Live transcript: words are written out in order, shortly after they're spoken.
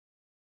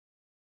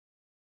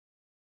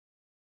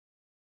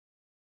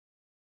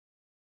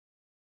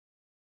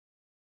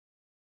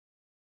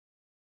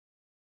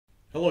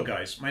Hello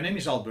guys, my name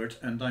is Albert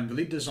and I'm the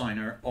lead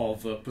designer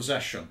of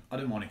Possession, a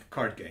Daemonic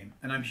Card Game,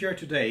 and I'm here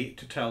today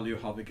to tell you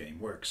how the game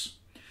works.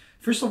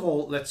 First of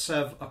all, let's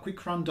have a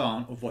quick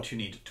rundown of what you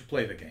need to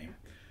play the game.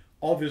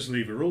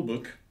 Obviously the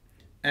rulebook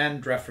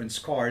and reference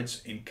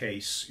cards in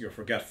case you're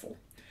forgetful.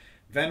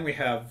 Then we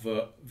have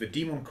the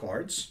demon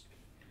cards,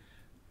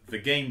 the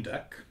game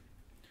deck,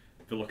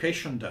 the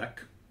location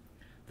deck,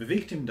 the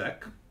victim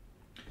deck,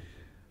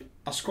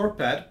 a score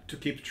pad to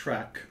keep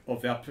track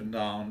of the up and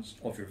downs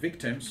of your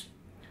victims,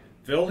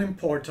 the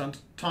all-important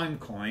time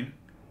coin,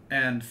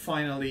 and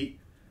finally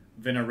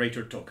the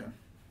narrator token.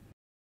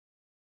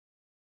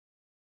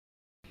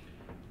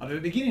 At the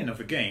beginning of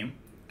the game,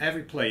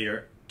 every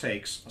player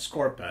takes a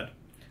score pad,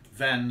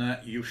 then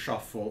you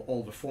shuffle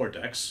all the 4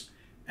 decks,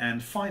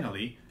 and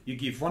finally you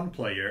give one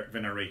player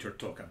the narrator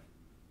token.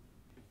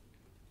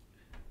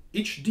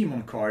 Each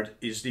demon card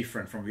is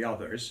different from the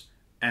others,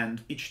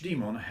 and each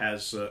demon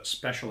has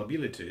special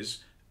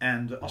abilities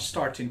and a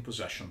starting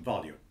possession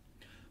value.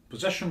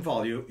 Possession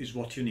value is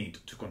what you need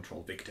to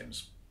control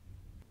victims.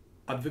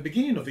 At the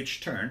beginning of each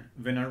turn,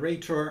 the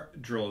narrator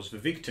draws the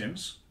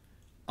victims,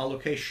 a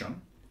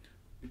location,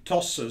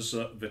 tosses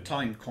the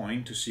time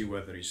coin to see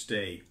whether it's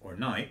day or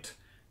night,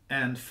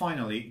 and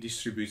finally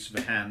distributes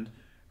the hand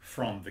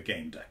from the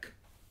game deck.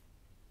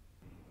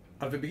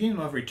 At the beginning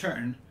of every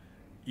turn,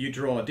 you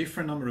draw a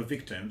different number of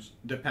victims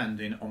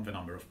depending on the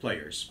number of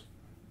players.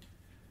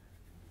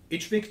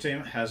 Each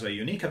victim has a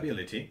unique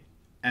ability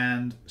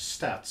and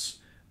stats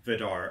that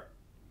are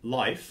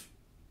life,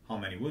 how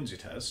many wounds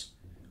it has,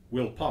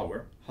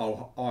 willpower,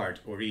 how hard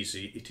or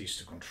easy it is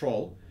to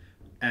control,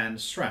 and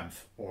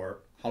strength, or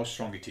how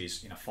strong it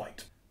is in a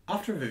fight.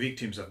 After the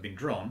victims have been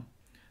drawn,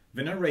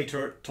 the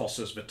narrator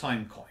tosses the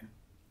time coin.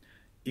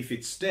 If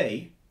it's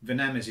day, the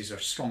nemesis are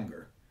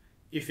stronger.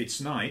 If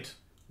it's night,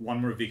 one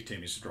more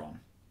victim is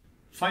drawn.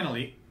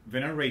 Finally,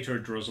 the narrator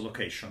draws a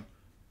location,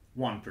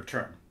 one per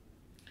turn.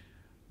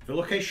 The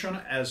location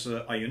has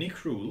a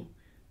unique rule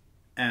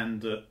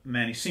and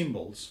many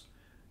symbols,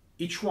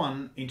 each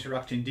one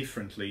interacting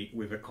differently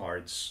with the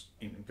cards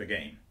in the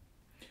game.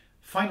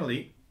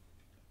 Finally,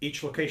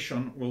 each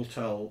location will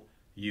tell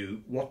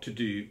you what to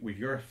do with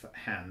your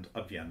hand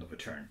at the end of a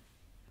turn.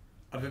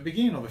 At the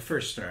beginning of the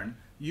first turn,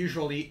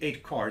 usually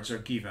 8 cards are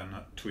given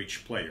to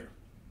each player.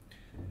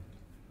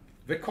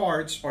 The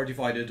cards are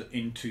divided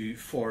into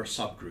 4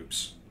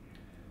 subgroups.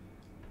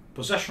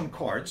 Possession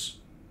cards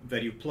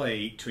that you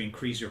play to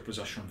increase your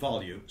possession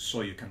value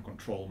so you can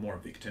control more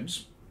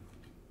victims.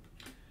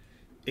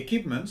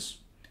 Equipments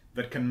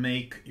that can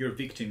make your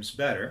victims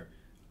better,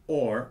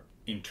 or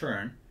in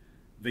turn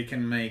they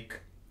can make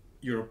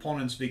your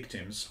opponent's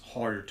victims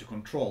harder to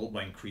control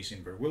by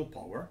increasing their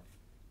willpower.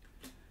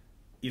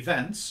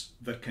 Events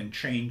that can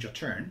change a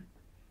turn.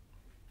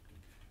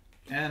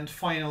 And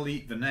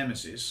finally the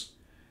nemesis,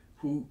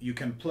 who you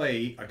can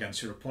play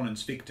against your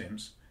opponent's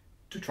victims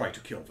to try to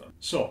kill them.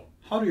 So,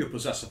 how do you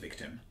possess a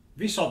victim?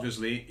 This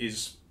obviously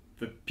is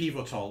the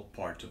pivotal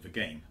part of the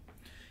game.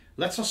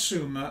 Let's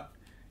assume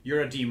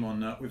you're a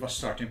demon with a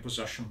starting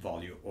possession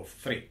value of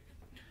 3.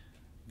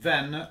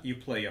 Then you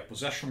play a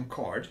possession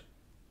card,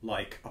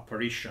 like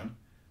Apparition,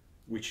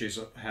 which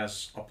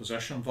has a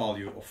possession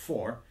value of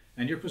 4,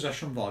 and your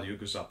possession value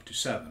goes up to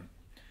 7.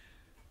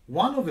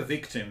 One of the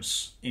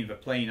victims in the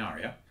playing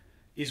area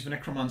is the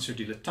Necromancer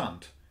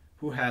Dilettante,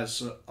 who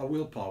has a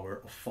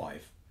willpower of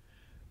 5.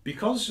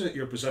 Because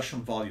your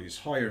possession value is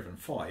higher than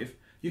 5,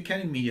 you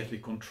can immediately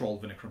control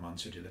the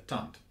Necromancer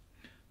Dilettante.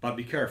 But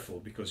be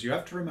careful, because you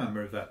have to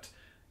remember that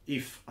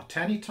if at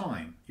any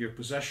time your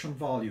possession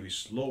value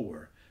is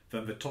lower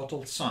than the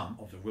total sum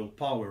of the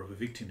willpower of the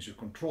victims you're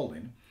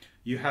controlling,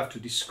 you have to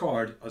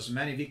discard as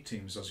many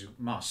victims as you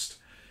must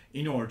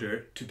in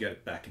order to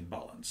get back in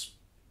balance.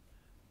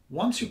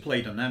 Once you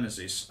played a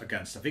nemesis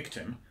against a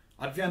victim,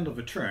 at the end of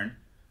the turn,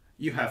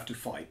 you have to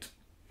fight.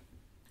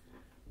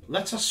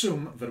 Let's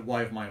assume that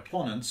one of my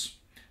opponents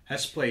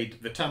has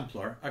played the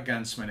Templar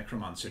against my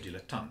Necromancer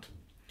Dilettante.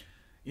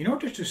 In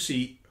order to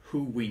see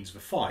who wins the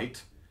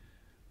fight,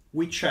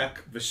 we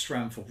check the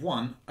strength of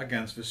one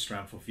against the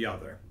strength of the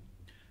other.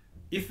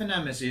 If the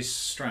nemesis'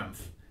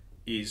 strength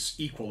is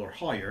equal or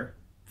higher,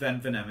 then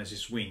the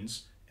nemesis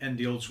wins and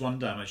deals 1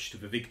 damage to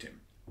the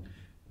victim.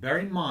 Bear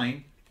in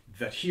mind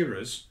that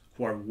heroes,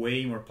 who are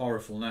way more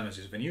powerful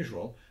nemesis than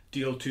usual,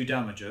 deal 2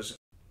 damages.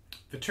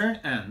 The turn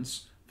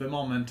ends the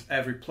moment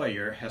every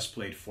player has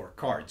played 4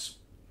 cards.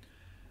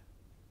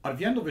 At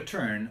the end of the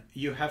turn,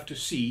 you have to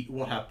see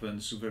what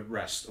happens with the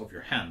rest of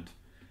your hand.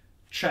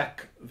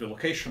 Check the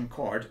location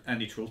card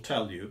and it will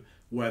tell you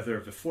whether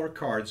the 4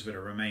 cards that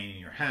remain in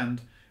your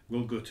hand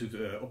will go to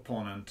the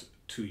opponent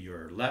to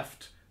your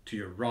left, to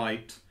your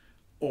right,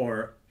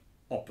 or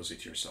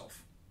opposite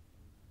yourself.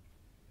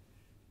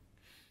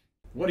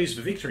 What is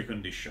the victory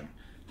condition?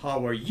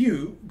 How are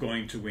you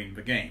going to win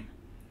the game?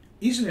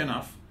 Easily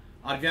enough,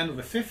 at the end of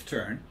the 5th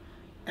turn,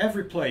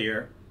 every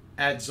player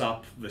adds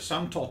up the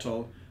sum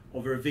total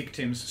of their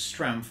victim's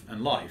strength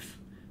and life.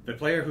 The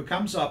player who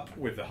comes up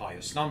with the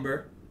highest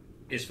number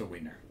is the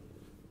winner.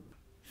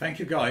 Thank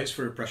you guys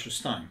for your precious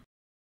time.